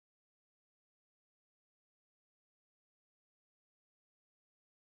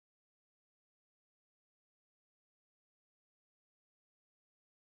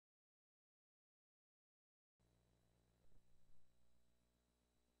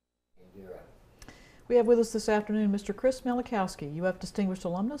We have with us this afternoon Mr. Chris Malachowsky, UF Distinguished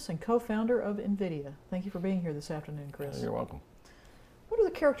Alumnus and co-founder of NVIDIA. Thank you for being here this afternoon, Chris. You're welcome. What are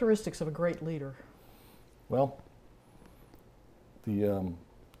the characteristics of a great leader? Well, the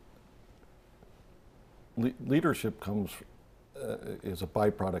leadership comes is a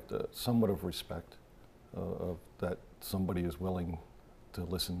byproduct, somewhat of respect, of that somebody is willing to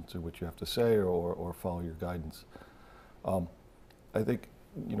listen to what you have to say or follow your guidance. I think,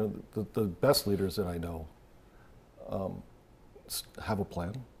 you know, the best leaders that I know have a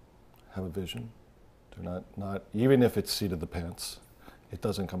plan, have a vision. They're not even if it's seat of the pants, it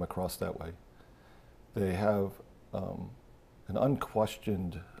doesn't come across that way. They have an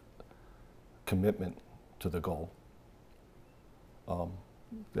unquestioned commitment to the goal,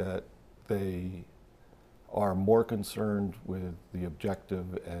 that they are more concerned with the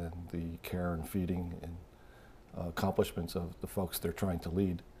objective and the care and feeding and accomplishments of the folks they're trying to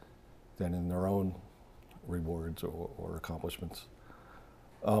lead than in their own rewards or accomplishments.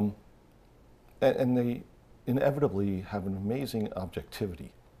 And they inevitably have an amazing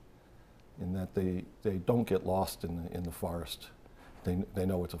objectivity in that they don't get lost in the forest. They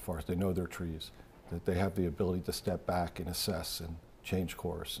know it's a forest, they know their trees, that they have the ability to step back and assess and change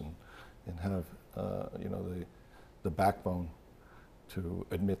course and have you know, the backbone to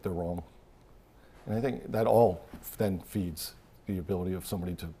admit they're wrong. And I think that all then feeds the ability of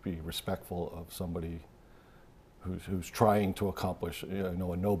somebody to be respectful of somebody who's trying to accomplish, you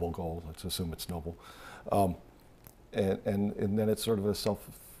know, a noble goal. Let's assume it's noble. And then it's sort of a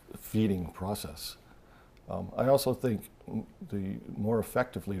self-feeding process. I also think the more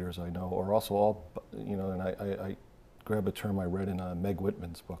effective leaders I know are also all, you know, and I grab a term I read in Meg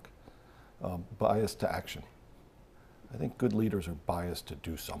Whitman's book, biased to action. I think good leaders are biased to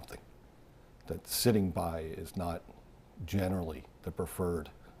do something. That sitting by is not generally the preferred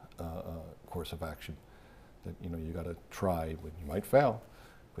course of action. That, you know, you got to try when you might fail,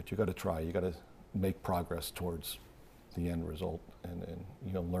 but you got to try. You got to make progress towards the end result, and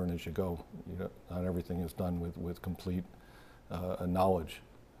you know, learn as you go. You know, not everything is done with complete knowledge.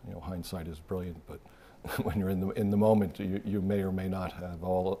 You know, hindsight is brilliant, but when you're in the moment, you may or may not have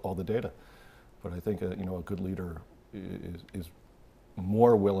all the data. But I think you know, a good leader is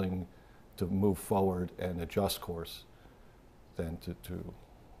more willing to move forward and adjust course than to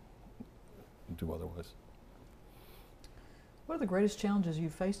do otherwise. What are the greatest challenges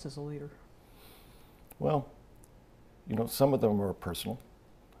you've faced as a leader? Well, you know, some of them are personal.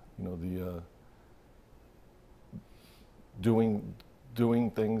 You know, the doing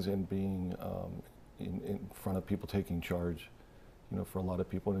things and being in front of people, taking charge. You know, for a lot of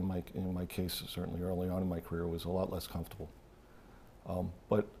people, in my case, certainly early on in my career, was a lot less comfortable.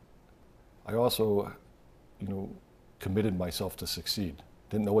 But I also, you know, committed myself to succeed.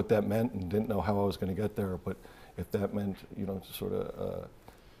 Didn't know what that meant and didn't know how I was going to get there, but if that meant, you know, sort of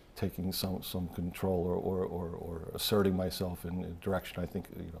taking some control or asserting myself in a direction I think,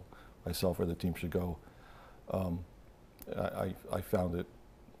 you know, myself or the team should go, I found it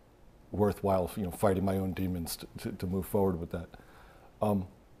worthwhile, you know, fighting my own demons to move forward with that.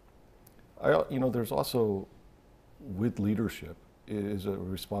 You know, there's also, with leadership, is a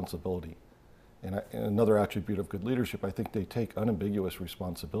responsibility. And another attribute of good leadership, I think they take unambiguous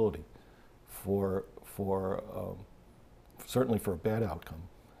responsibility for certainly for a bad outcome,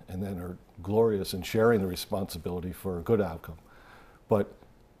 and then are glorious in sharing the responsibility for a good outcome. But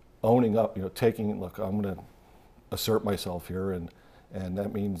owning up, you know, look, I'm going to assert myself here, and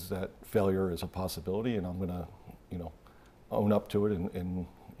that means that failure is a possibility, and I'm going to, you know, own up to it and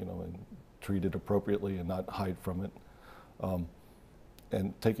you know, and treat it appropriately and not hide from it.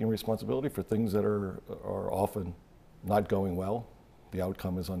 And taking responsibility for things that are often not going well, the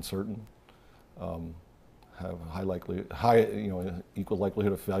outcome is uncertain, have you know, equal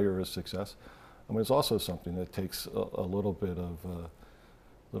likelihood of failure as success. I mean, it's also something that takes a little bit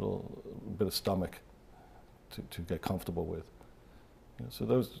of stomach to get comfortable with. You know, so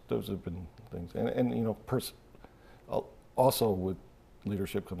those have been things, and you know, also with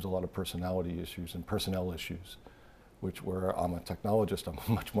leadership comes a lot of personality issues and personnel issues, which where I'm a technologist, I'm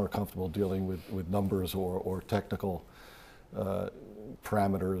much more comfortable dealing with numbers or technical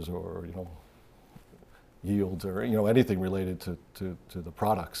parameters, or, you know, yields, or, you know, anything related to the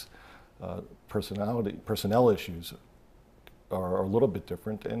products. Personnel issues are a little bit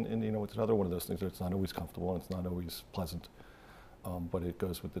different, and you know, it's another one of those things that it's not always comfortable and it's not always pleasant, but it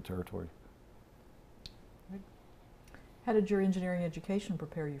goes with the territory. How did your engineering education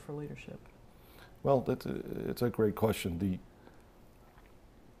prepare you for leadership? Well, it's a great question.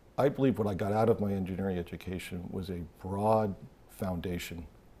 I believe what I got out of my engineering education was a broad foundation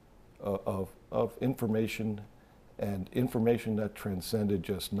of information, and information that transcended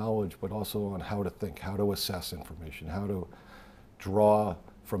just knowledge, but also on how to think, how to assess information, how to draw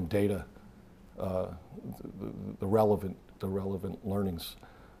from data the relevant learnings.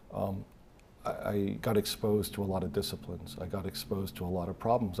 I got exposed to a lot of disciplines. I got exposed to a lot of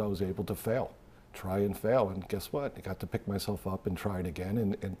problems. I was able to try and fail, and guess what? I got to pick myself up and try it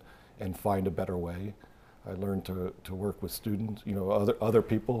again and find a better way. I learned to work with students, other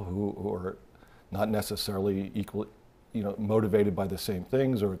people who are not necessarily equally, motivated by the same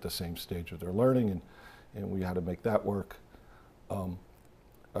things or at the same stage of their learning, and we had to make that work.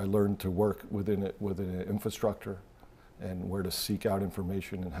 I learned to work within an infrastructure and where to seek out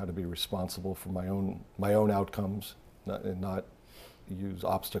information and how to be responsible for my own outcomes, and not use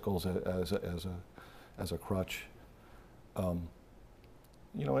obstacles as a crutch. In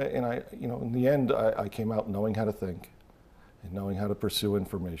the end, I came out knowing how to think, and knowing how to pursue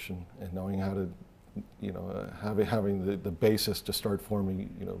information, and knowing how to, having the basis to start forming,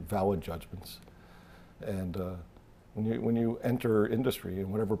 valid judgments. And when you enter industry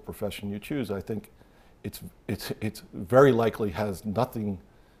in whatever profession you choose, I think it's very likely has nothing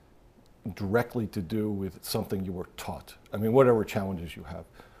directly to do with something you were taught. I mean, whatever challenges you have,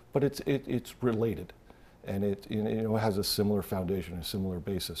 but it's related, and it has a similar foundation, a similar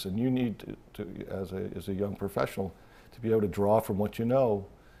basis, and you need to as a young professional to be able to draw from what you know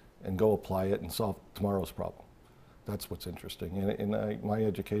and go apply it and solve tomorrow's problem. That's what's interesting, and my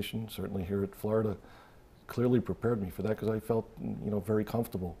education, certainly here at Florida, clearly prepared me for that, because I felt very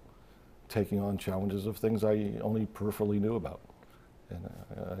comfortable taking on challenges of things I only peripherally knew about, and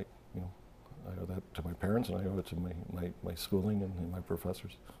I owe that to my parents, and I owe it to my schooling and my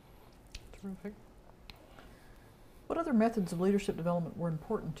professors. Terrific. What other methods of leadership development were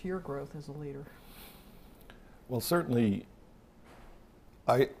important to your growth as a leader? Well, certainly,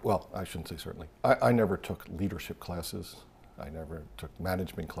 I shouldn't say certainly. I never took leadership classes. I never took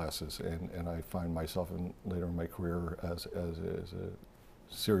management classes, and I find myself later in my career as a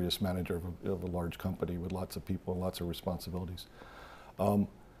serious manager of a large company with lots of people and lots of responsibilities.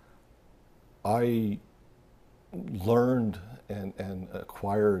 I learned and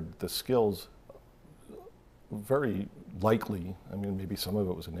acquired the skills very likely, I mean, maybe some of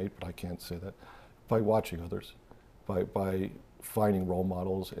it was innate, but I can't say that, by watching others, by finding role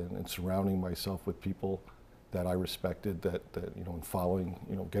models and surrounding myself with people that I respected, and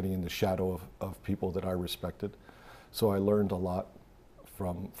following, getting in the shadow of people that I respected. So I learned a lot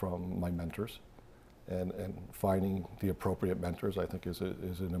from my mentors, and finding the appropriate mentors, I think, is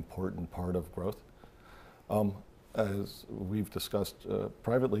an important part of growth. As we've discussed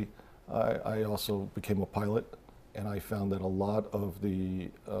privately, I also became a pilot, and I found that a lot of the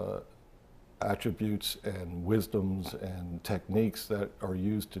attributes and wisdoms and techniques that are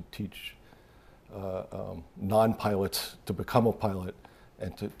used to teach non-pilots to become a pilot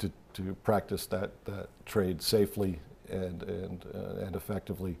and to practice that trade safely and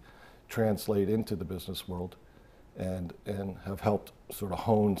effectively translate into the business world, and have helped sort of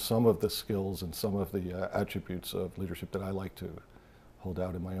hone some of the skills and some of the attributes of leadership that I like to hold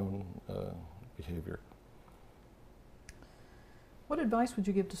out in my own behavior. What advice would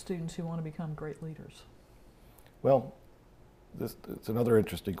you give to students who want to become great leaders? Well, it's another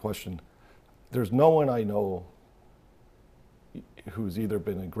interesting question. There's no one I know who's either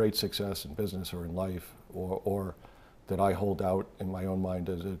been a great success in business or in life, or that I hold out in my own mind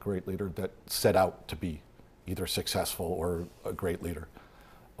as a great leader that set out to be either successful or a great leader.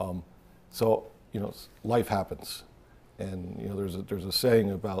 So life happens, and there's a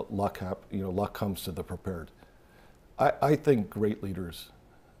saying about luck. Luck comes to the prepared. I think great leaders,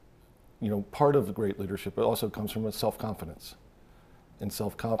 part of great leadership, it also comes from a self-confidence, and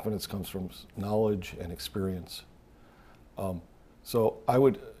self-confidence comes from knowledge and experience. So I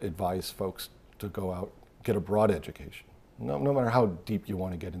would advise folks to go out, get a broad education. No matter how deep you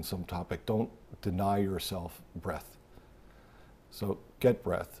want to get in some topic, don't deny yourself breadth. So get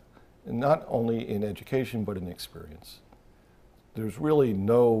breadth, and not only in education, but in experience. There's really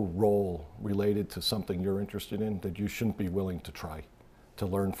no role related to something you're interested in that you shouldn't be willing to try, to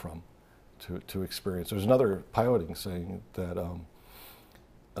learn from, to experience. There's another piloting saying that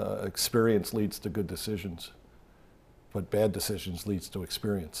experience leads to good decisions, but bad decisions leads to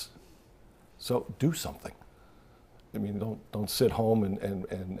experience. So do something. I mean, don't sit home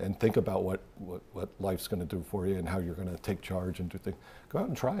and think about what life's going to do for you and how you're going to take charge and do things. Go out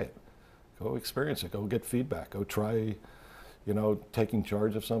and try it. Go experience it. Go get feedback. Go try, taking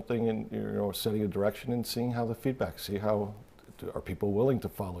charge of something and setting a direction and seeing how the feedback. See how are people willing to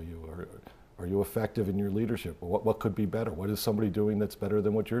follow you, or Are you effective in your leadership? What could be better? What is somebody doing that's better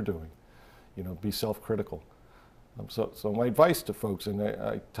than what you're doing? You know, be self-critical. So my advice to folks, and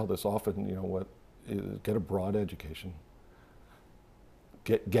I tell this often, you know, what is get a broad education,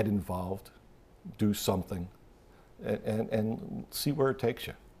 get involved, do something, and see where it takes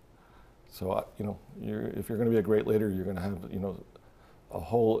you. So you know, if you're going to be a great leader, you're going to have, you know, a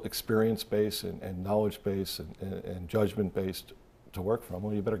whole experience base and knowledge base and judgment base to work from.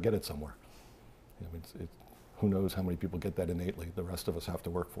 Well, you better get it somewhere. I mean, who knows how many people get that innately? The rest of us have to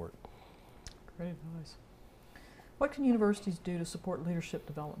work for it. Great advice. What can universities do to support leadership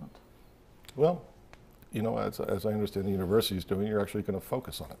development? Well, you know, as I understand the university is doing, you're actually going to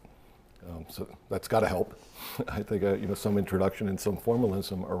focus on it. So that's got to help. I think you know, some introduction and some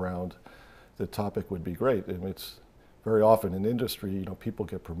formalism around the topic would be great. I mean, it's very often in industry, you know, people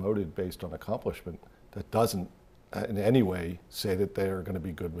get promoted based on accomplishment. That doesn't in any way say that they're going to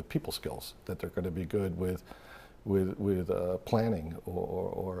be good with people skills, that they're going to be good with planning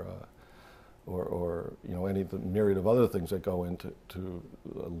or you know, any of the myriad of other things that go into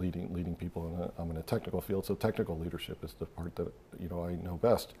leading people. I'm in a technical field, so technical leadership is the part that, you know, I know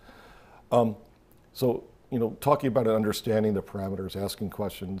best. So, you know, talking about it, understanding the parameters, asking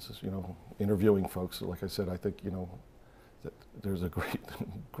questions, you know, interviewing folks. Like I said, I think, you know, that there's a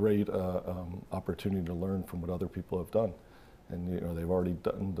great opportunity to learn from what other people have done, and you know, they've already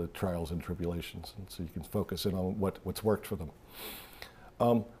done the trials and tribulations, and so you can focus in on what's worked for them.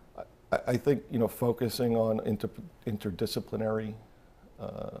 I think, you know, focusing on interdisciplinary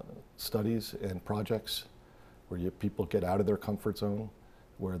studies and projects where people get out of their comfort zone,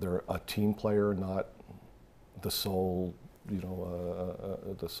 where they're a team player, not the sole, you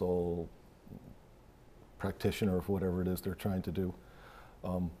know, the sole practitioner of whatever it is they're trying to do.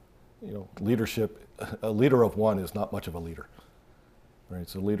 You know, leadership, a leader of one is not much of a leader, right?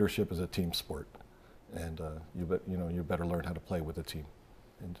 So leadership is a team sport, and you better learn how to play with a team,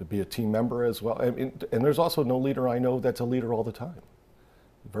 and to be a team member as well. And there's also no leader I know that's a leader all the time.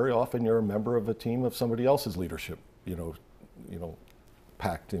 Very often you're a member of a team of somebody else's leadership, you know,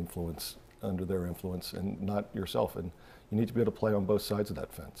 packed influence, under their influence, and not yourself. And you need to be able to play on both sides of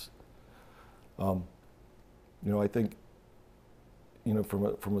that fence. You know, I think, you know,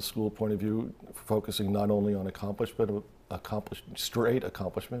 from a school point of view, focusing not only on straight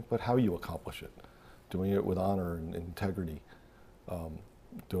accomplishment, but how you accomplish it, doing it with honor and integrity,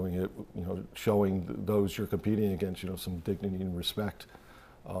 doing it, you know, showing those you're competing against, you know, some dignity and respect,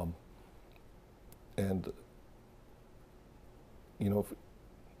 and you know,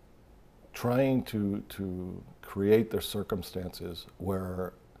 trying to create the circumstances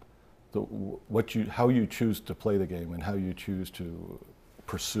where how you choose to play the game and how you choose to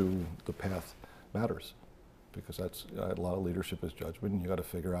pursue the path matters, because that's a lot of leadership is judgment, and you got to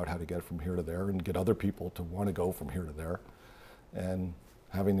figure out how to get from here to there and get other people to want to go from here to there, and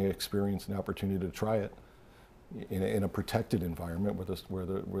having the experience and opportunity to try it in a protected environment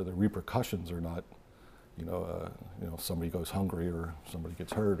where the repercussions are not, you know, somebody goes hungry or somebody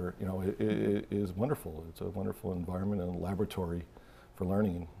gets hurt, or, you know, it is wonderful. It's a wonderful environment and a laboratory for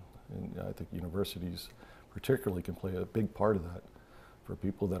learning. And I think universities particularly can play a big part of that for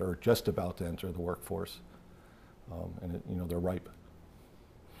people that are just about to enter the workforce, and you know, they're ripe.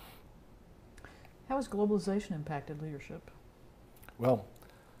 How has globalization impacted leadership? Well,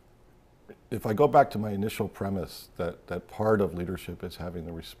 if I go back to my initial premise that part of leadership is having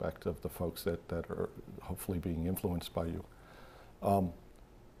the respect of the folks that are hopefully being influenced by you.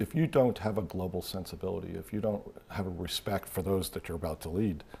 If you don't have a global sensibility, if you don't have a respect for those that you're about to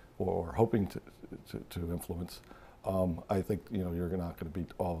lead or hoping to influence, I think, you know, you're not going to be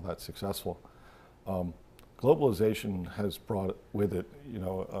all that successful. Globalization has brought with it, you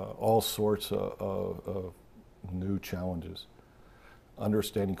know, all sorts of new challenges.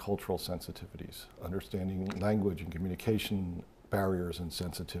 Understanding cultural sensitivities, understanding language and communication barriers and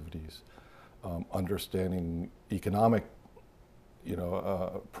sensitivities, understanding economic, you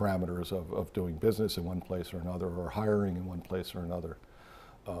know, parameters of doing business in one place or another, or hiring in one place or another.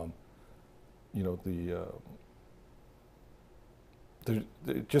 You know,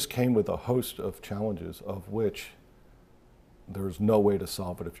 it just came with a host of challenges, of which there's no way to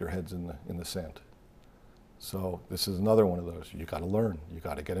solve it if your head's in the sand. So this is another one of those. You got to learn. You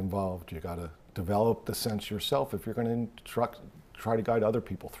got to get involved. You got to develop the sense yourself if you're going to try to guide other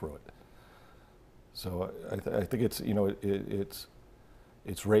people through it. So I think it's, you know,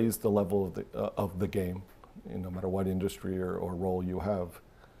 it's raised the level of the game, no matter what industry or role you have.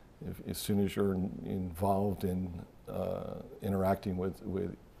 As soon as you're involved in interacting with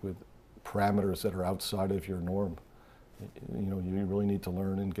parameters that are outside of your norm, you know, you really need to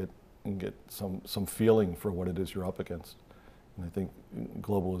learn and and get some feeling for what it is you're up against. And I think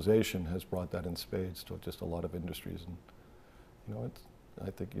globalization has brought that in spades to just a lot of industries. And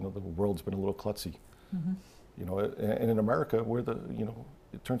I think the world's been a little klutzy. And in America,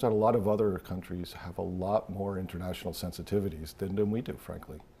 it turns out a lot of other countries have a lot more international sensitivities than we do,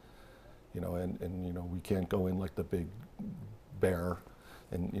 frankly. And we can't go in like the big bear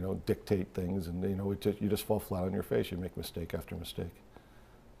and dictate things, and you just fall flat on your face. You make mistake after mistake.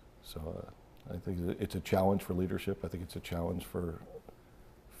 So I think it's a challenge for leadership. I think it's a challenge for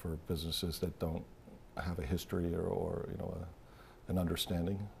businesses that don't have a history or an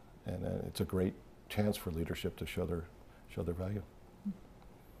understanding, and it's a great chance for leadership to show their value.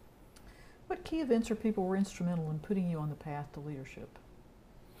 What key events or people were instrumental in putting you on the path to leadership?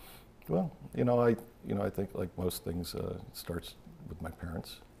 Well, I think like most things, it starts with my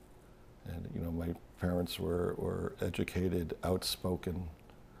parents, and my parents were educated, outspoken,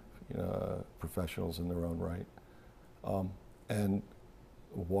 professionals in their own right, and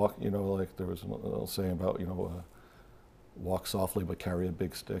walk. Like there was a little saying about walk softly but carry a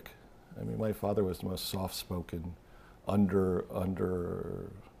big stick. I mean, my father was the most soft-spoken,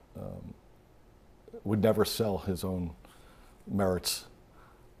 would never sell his own merits,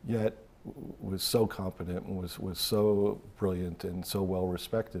 yet was so competent and was so brilliant and so well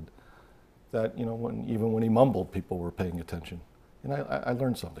respected that even when he mumbled, people were paying attention, and I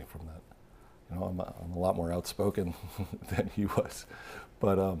learned something from that. I'm a lot more outspoken than he was,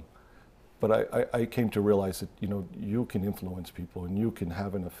 but I came to realize that you can influence people and you can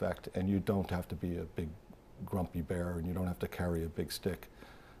have an effect, and you don't have to be a big grumpy bear, and you don't have to carry a big stick,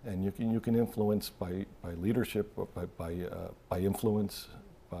 and you can influence by leadership, by influence,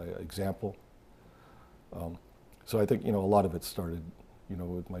 by example. So I think a lot of it started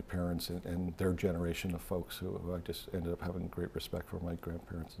with my parents and their generation of folks who I just ended up having great respect for, my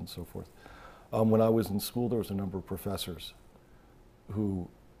grandparents and so forth. When I was in school, there was a number of professors who,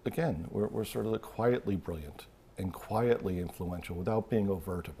 again, were sort of quietly brilliant and quietly influential without being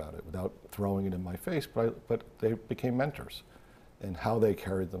overt about it, without throwing it in my face, but they became mentors, and how they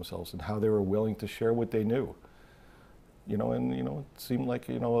carried themselves and how they were willing to share what they knew. It seemed like,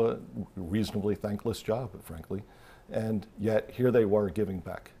 a reasonably thankless job, frankly. And yet here they were giving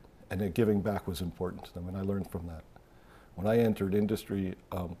back, and that giving back was important to them, and I learned from that. When I entered industry,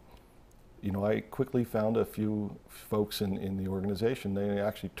 I quickly found a few folks in the organization. They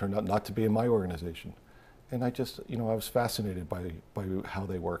actually turned out not to be in my organization. And I was fascinated by how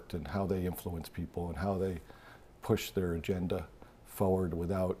they worked and how they influenced people and how they pushed their agenda forward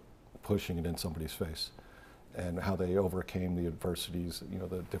without pushing it in somebody's face, and how they overcame the adversities,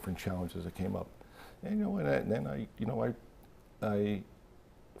 the different challenges that came up. And I,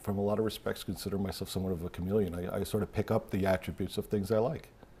 from a lot of respects, consider myself somewhat of a chameleon. I sort of pick up the attributes of things I like.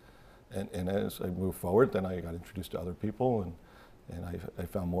 And as I moved forward, then I got introduced to other people, and I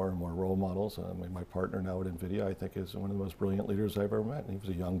found more and more role models. My partner now at NVIDIA, I think, is one of the most brilliant leaders I've ever met. And he was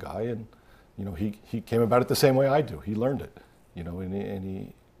a young guy, and he came about it the same way I do. He learned it, and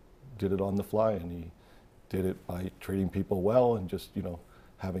he did it on the fly, and he did it by treating people well and just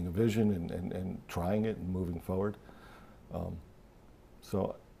having a vision and trying it and moving forward.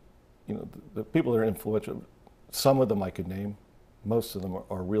 So the people that are influential, some of them I could name. Most of them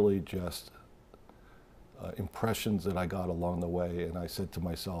are really just impressions that I got along the way, and I said to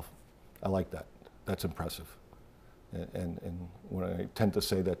myself, I like that. That's impressive. And when I tend to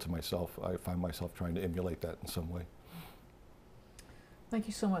say that to myself, I find myself trying to emulate that in some way. Thank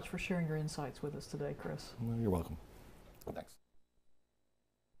you so much for sharing your insights with us today, Chris. You're welcome. Thanks.